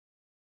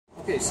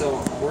Okay,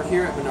 so we're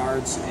here at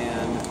Menards,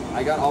 and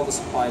I got all the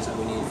supplies that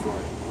we need for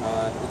it.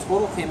 The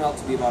total came out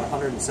to be about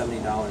 $170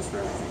 for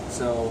everything.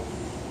 So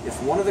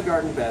if one of the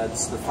garden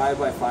beds, the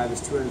 5x5, is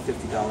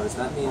 $250,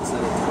 that means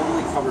that it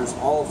totally covers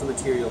all of the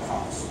material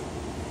costs.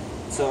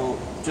 So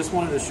just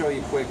wanted to show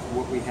you quick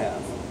what we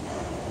have.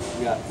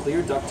 We got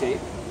clear duct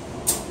tape.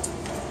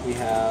 We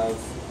have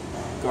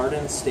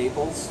garden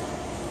staples.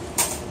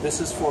 This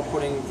is for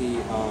putting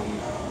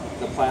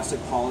the plastic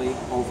poly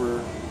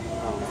over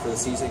for the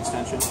season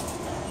extension.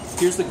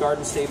 Here's the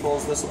garden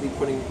staples. This will be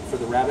putting for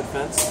the rabbit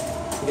fence.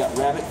 We got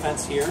rabbit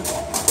fence here.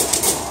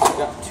 We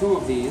got two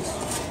of these.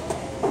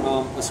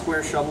 A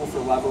square shovel for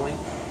leveling.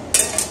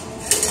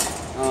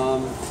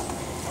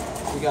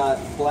 We got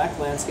black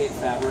landscape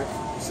fabric.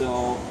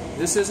 So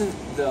this isn't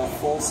the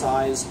full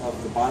size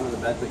of the bottom of the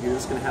bed, but you're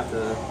just going to have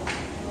to,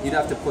 you'd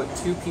have to put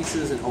two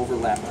pieces and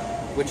overlap them,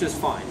 which is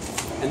fine.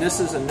 And this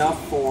is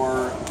enough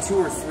for 2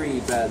 or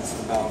 3 beds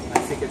about. I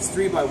think it's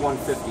 3 by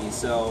 150,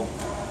 so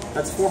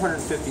that's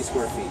 450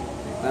 square feet.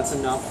 That's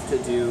enough to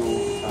do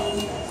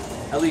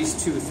at least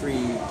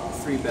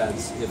 3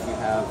 beds if you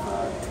have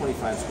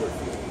 25 square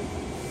feet.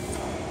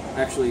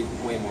 Actually,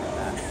 way more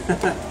than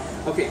that.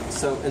 Okay,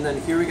 so, and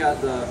then here we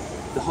got the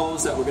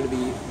hose that we're going to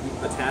be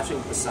attaching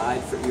at the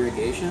side for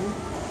irrigation.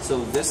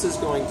 So this is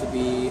going to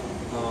be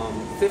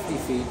 50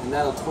 feet, and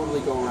that'll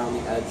totally go around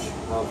the edge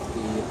of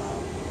the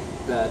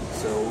bed,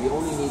 so we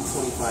only need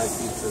 25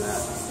 feet for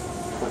that,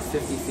 but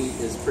 50 feet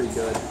is pretty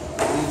good.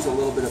 It leaves a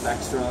little bit of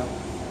extra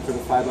for the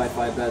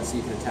 5x5 bed so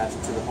you can attach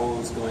it to the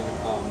hose going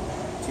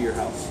to your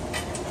house.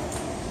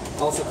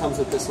 It also comes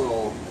with this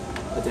little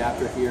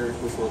adapter here,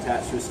 which will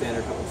attach to a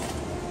standard hose.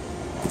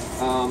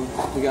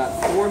 We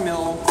got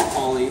 4mm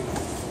poly.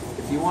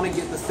 If you want to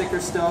get the thicker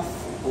stuff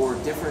or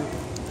different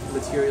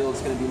material,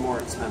 it's going to be more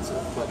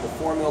expensive, but the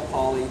 4mm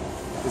poly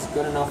is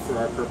good enough for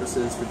our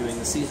purposes for doing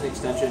the season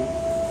extension.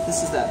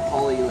 This is that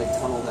poly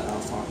tunnel that I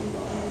was talking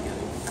about in the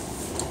beginning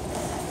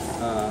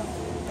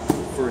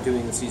for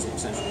doing the season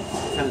extension,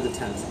 kind of the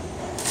tent.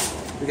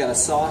 We got a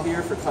saw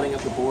here for cutting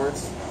up the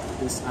boards.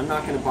 I'm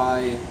not going to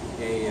buy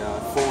a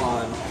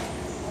full-on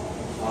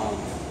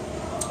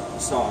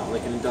saw,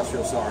 like an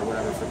industrial saw or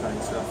whatever for cutting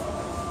stuff.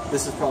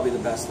 This is probably the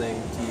best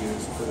thing to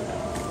use for that.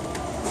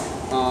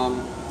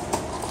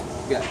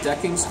 We got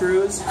decking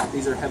screws.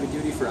 These are heavy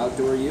duty for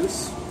outdoor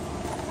use.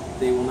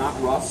 They will not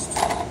rust.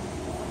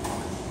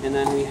 And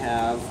then we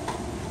have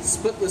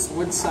splitless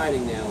wood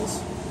siding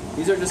nails.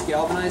 These are just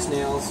galvanized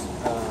nails.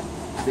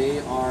 They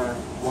are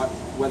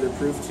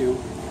weatherproof too,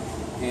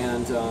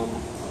 and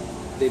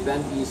they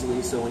bend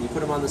easily, so when you put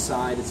them on the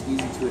side, it's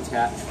easy to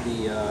attach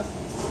the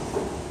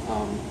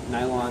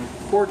nylon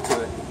cord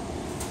to it.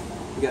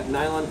 We got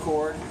nylon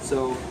cord,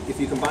 so if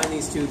you combine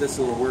these two, this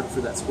will work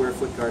for that square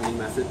foot gardening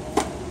method.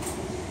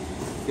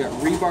 We got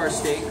rebar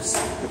stakes.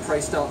 I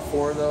priced out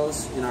 4 of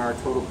those in our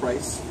total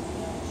price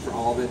for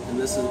all of it, and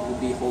this will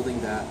be holding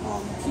that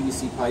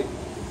PVC pipe.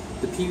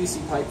 The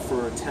PVC pipe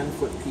for a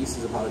 10-foot piece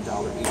is about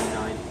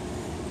 $1.89,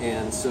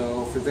 and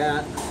so for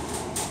that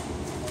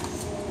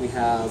we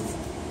have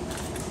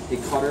a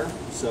cutter,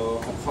 so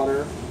a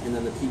cutter and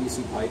then the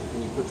PVC pipe,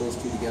 and you put those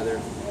two together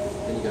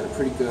and you got a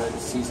pretty good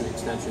season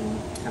extension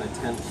kind of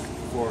tent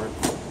for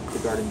the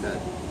garden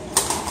bed.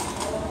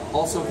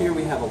 Also here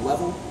we have a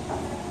level.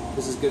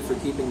 This is good for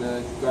keeping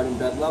the garden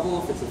bed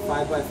level. If it's a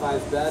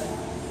 5x5 bed,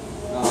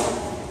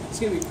 it's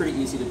going to be pretty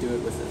easy to do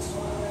it with this.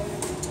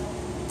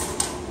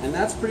 And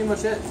that's pretty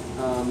much it.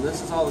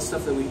 This is all the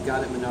stuff that we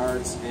got at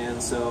Menards,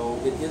 and so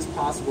it is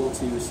possible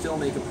to still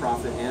make a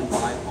profit and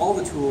buy all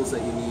the tools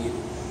that you need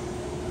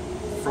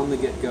from the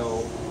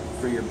get-go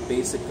for your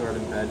basic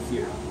garden bed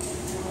here.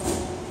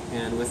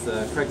 And with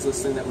the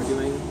Craigslist thing that we're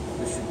doing,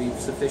 this should be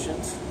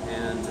sufficient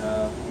and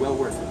well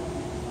worth it.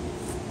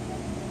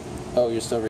 Oh, you're still